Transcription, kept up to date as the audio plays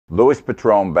Louis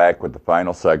Patrone back with the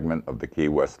final segment of the Key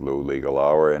West Lou Legal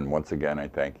Hour, and once again I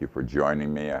thank you for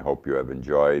joining me. I hope you have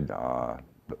enjoyed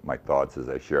my thoughts as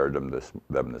I shared them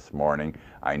this morning.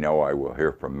 I know I will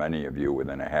hear from many of you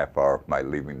within a half hour of my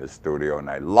leaving the studio, and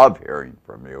I love hearing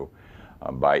from you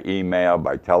by email,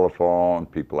 by telephone,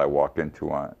 people I walk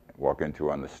into on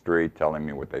the street telling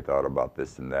me what they thought about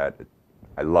this and that.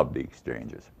 I love the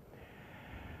exchanges.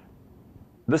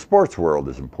 The sports world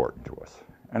is important to us.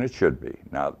 And it should be.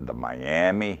 Now, the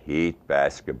Miami Heat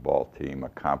basketball team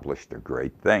accomplished a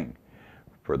great thing.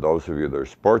 For those of you that are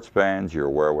sports fans, you're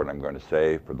aware of what I'm going to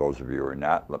say. For those of you who are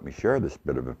not, let me share this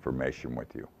bit of information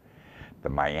with you. The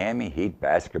Miami Heat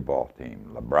basketball team,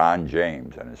 LeBron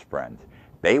James and his friends,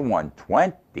 they won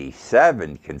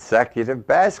 27 consecutive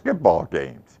basketball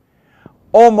games.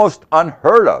 Almost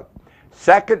unheard of.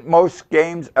 Second most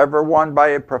games ever won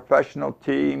by a professional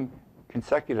team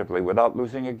consecutively without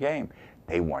losing a game.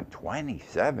 They won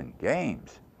 27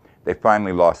 games. They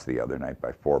finally lost the other night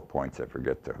by 4 points. I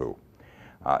forget to who.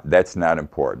 That's not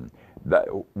important.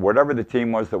 Whatever the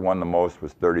team was that won the most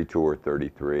was 32 or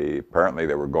 33. Apparently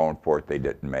they were going for it. They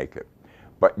didn't make it.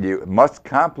 But you must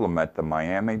compliment the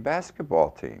Miami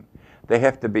basketball team. They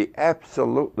have to be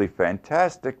absolutely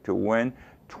fantastic to win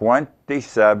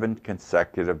 27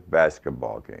 consecutive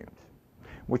basketball games.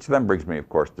 Which then brings me, of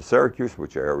course, to Syracuse,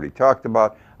 which I already talked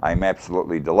about. I'm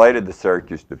absolutely delighted that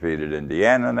Syracuse defeated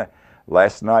Indiana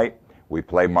last night. We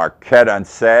play Marquette on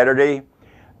Saturday.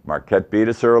 Marquette beat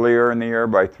us earlier in the year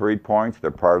by 3 points.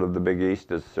 They're part of the Big East,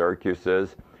 as Syracuse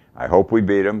is. I hope we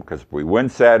beat them, because if we win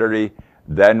Saturday,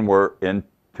 then we're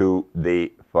into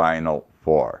the Final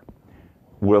Four.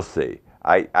 We'll see.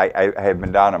 I have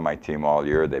been down on my team all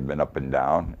year. They've been up and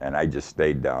down, and I just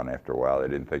stayed down after a while. I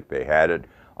didn't think they had it.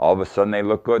 All of a sudden, they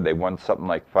look good. They won something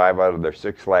like 5 out of their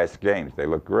 6 last games. They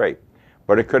look great.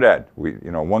 But it could end.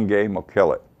 One game will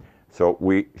kill it. So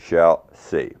we shall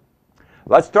see.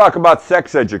 Let's talk about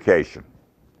sex education.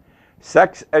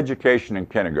 Sex education in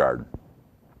kindergarten.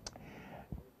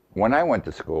 When I went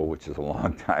to school, which is a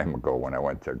long time ago, when I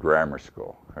went to grammar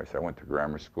school, I went to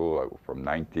grammar school from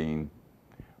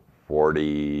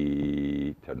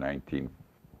 1940 to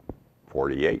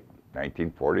 1948.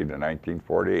 1940 to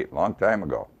 1948, long time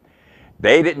ago.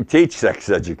 They didn't teach sex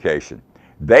education.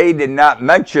 They did not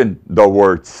mention the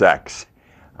word sex.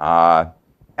 And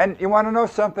you want to know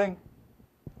something?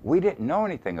 We didn't know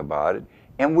anything about it,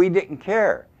 and we didn't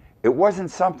care. It wasn't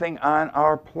something on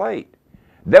our plate.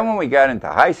 Then when we got into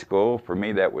high school, for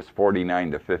me that was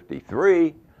 49 to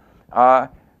 53, a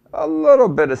little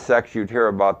bit of sex, you'd hear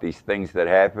about these things that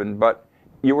happened, but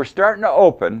you were starting to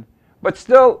open, but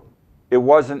still, it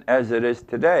wasn't as it is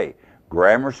today.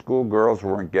 Grammar school girls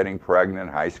weren't getting pregnant.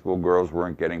 High school girls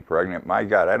weren't getting pregnant. My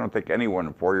God, I don't think anyone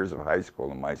in 4 years of high school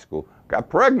in my school got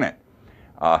pregnant.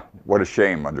 What a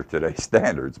shame under today's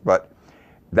standards, but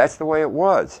that's the way it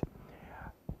was.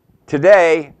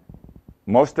 Today,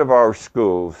 most of our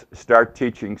schools start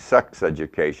teaching sex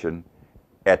education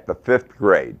at the 5th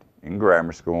grade in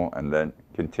grammar school and then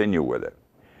continue with it.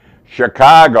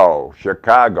 Chicago,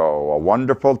 a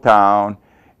wonderful town,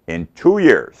 in 2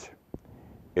 years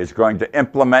is going to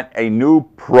implement a new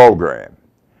program.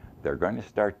 They're going to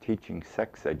start teaching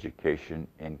sex education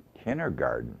in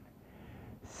kindergarten.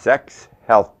 Sex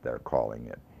health, they're calling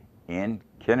it, in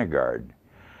kindergarten.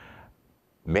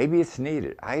 Maybe it's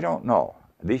needed. I don't know.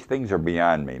 These things are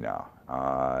beyond me now.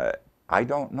 I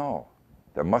don't know.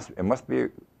 It must be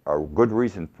a good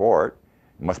reason for it.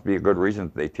 It must be a good reason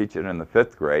that they teach it in the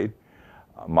 5th grade.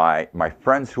 My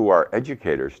friends who are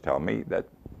educators tell me that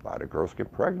a lot of girls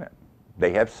get pregnant.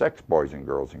 They have sex, boys and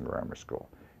girls, in grammar school,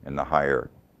 in the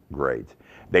higher grades.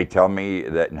 They tell me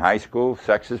that in high school,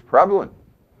 sex is prevalent.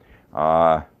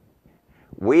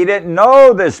 We didn't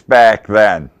know this back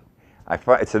then.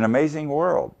 It's an amazing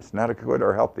world. It's not a good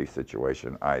or healthy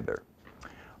situation either.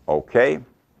 Okay?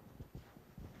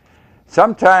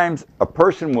 Sometimes a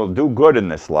person will do good in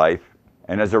this life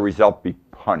and as a result be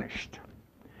punished.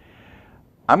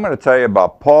 I'm going to tell you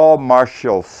about Paul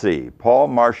Marshalsea. Paul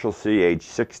Marshalsea, age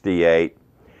 68.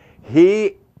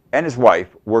 He and his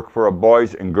wife work for a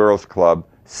Boys and Girls Club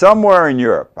somewhere in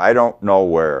Europe. I don't know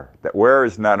where. That where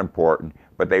is not important,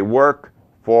 but they work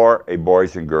for a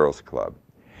Boys and Girls Club.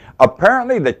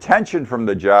 Apparently the tension from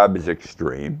the job is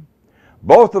extreme.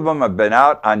 Both of them have been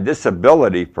out on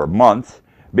disability for months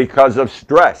because of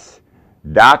stress.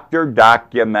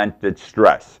 Doctor-documented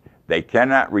stress. They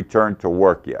cannot return to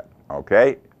work yet.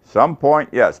 Okay? Some point,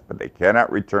 yes, but they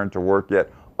cannot return to work yet.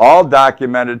 All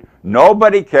documented.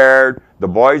 Nobody cared. The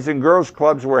Boys and Girls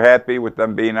Clubs were happy with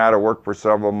them being out of work for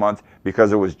several months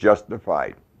because it was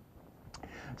justified.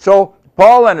 So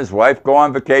Paul and his wife go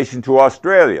on vacation to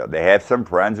Australia. They have some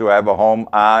friends who have a home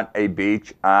on a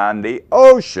beach on the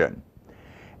ocean.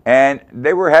 And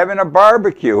they were having a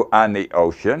barbecue on the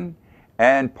ocean.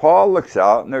 And Paul looks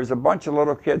out, and there's a bunch of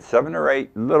little kids, 7 or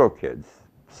 8 little kids,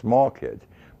 small kids,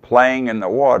 playing in the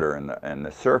water in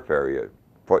the surf area,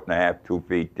 1.5 feet, 2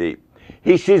 feet deep.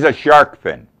 He sees a shark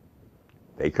fin.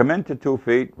 They come into 2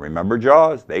 feet. Remember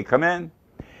Jaws? They come in.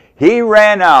 He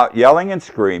ran out yelling and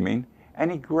screaming, and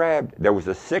he grabbed, there was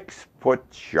a 6-foot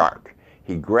shark.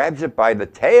 He grabs it by the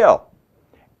tail,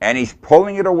 and he's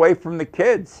pulling it away from the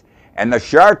kids. And the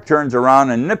shark turns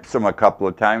around and nips him a couple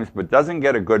of times, but doesn't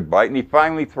get a good bite, and he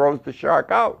finally throws the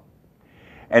shark out.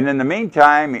 And in the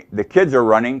meantime, the kids are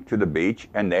running to the beach,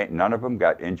 and none of them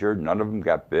got injured, none of them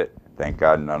got bit. Thank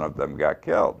God none of them got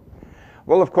killed.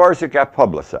 Well, of course, it got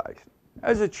publicized,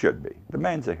 as it should be. The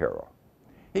man's a hero.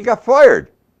 He got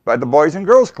fired by the Boys and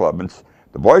Girls Club, and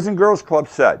the Boys and Girls Club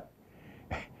said,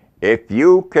 if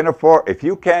you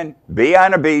can be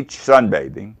on a beach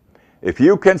sunbathing, if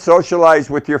you can socialize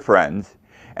with your friends,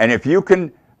 and if you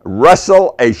can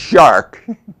wrestle a shark,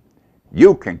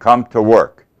 you can come to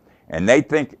work. And they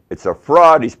think it's a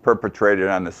fraud he's perpetrated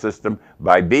on the system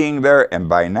by being there and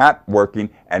by not working,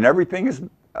 and everything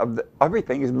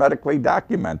is medically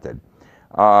documented.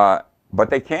 But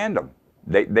they canned him.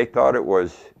 They thought it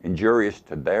was injurious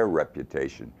to their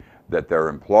reputation that their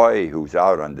employee who's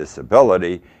out on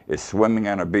disability is swimming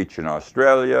on a beach in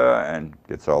Australia and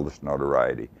gets all this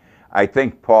notoriety. I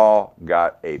think Paul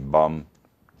got a bum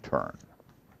turn.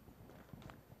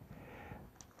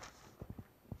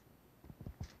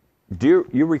 Do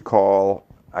you recall,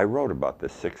 I wrote about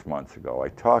this 6 months ago. I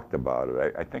talked about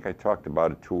it. I think I talked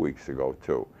about it 2 weeks ago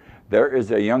too. There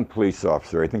is a young police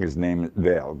officer, I think his name is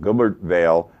Vail, Gilbert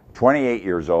Vail, 28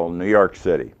 years old, New York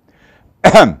City.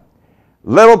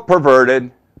 Little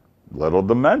perverted, little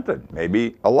demented,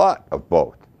 maybe a lot of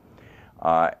both.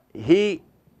 He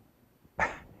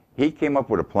came up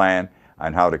with a plan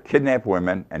on how to kidnap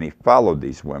women, and he followed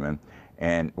these women.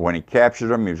 And when he captured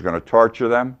them, he was going to torture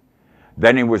them.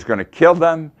 Then he was going to kill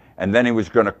them, and then he was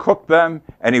going to cook them,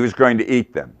 and he was going to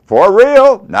eat them. For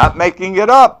real, not making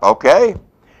it up, okay?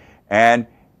 And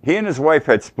he and his wife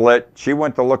had split. She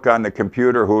went to look on the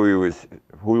computer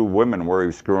who women were he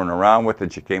was screwing around with,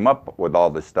 and she came up with all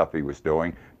this stuff he was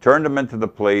doing, turned him into the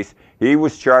police. He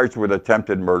was charged with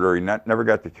attempted murder. He never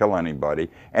got to kill anybody.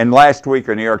 And last week,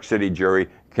 a New York City jury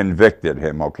convicted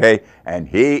him, okay? And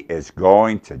he is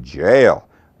going to jail.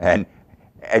 And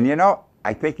you know,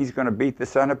 I think he's going to beat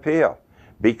this on appeal,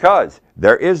 because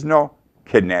there is no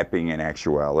kidnapping in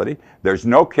actuality. There's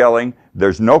no killing.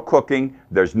 There's no cooking.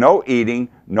 There's no eating.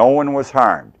 No one was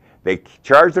harmed. They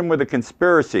charged him with a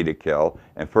conspiracy to kill,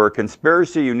 and for a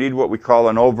conspiracy, you need what we call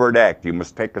an overt act. You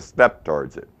must take a step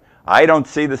towards it. I don't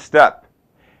see the step.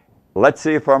 Let's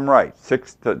see if I'm right.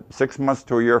 6 months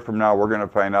to a year from now, we're going to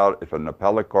find out if an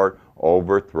appellate court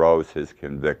overthrows his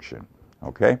conviction.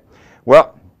 Okay?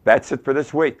 Well, that's it for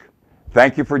this week.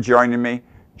 Thank you for joining me.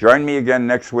 Join me again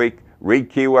next week.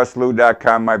 Read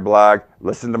KeyWestLou.com, my blog.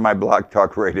 Listen to my Blog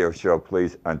Talk radio show,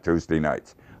 please, on Tuesday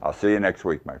nights. I'll see you next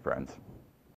week, my friends.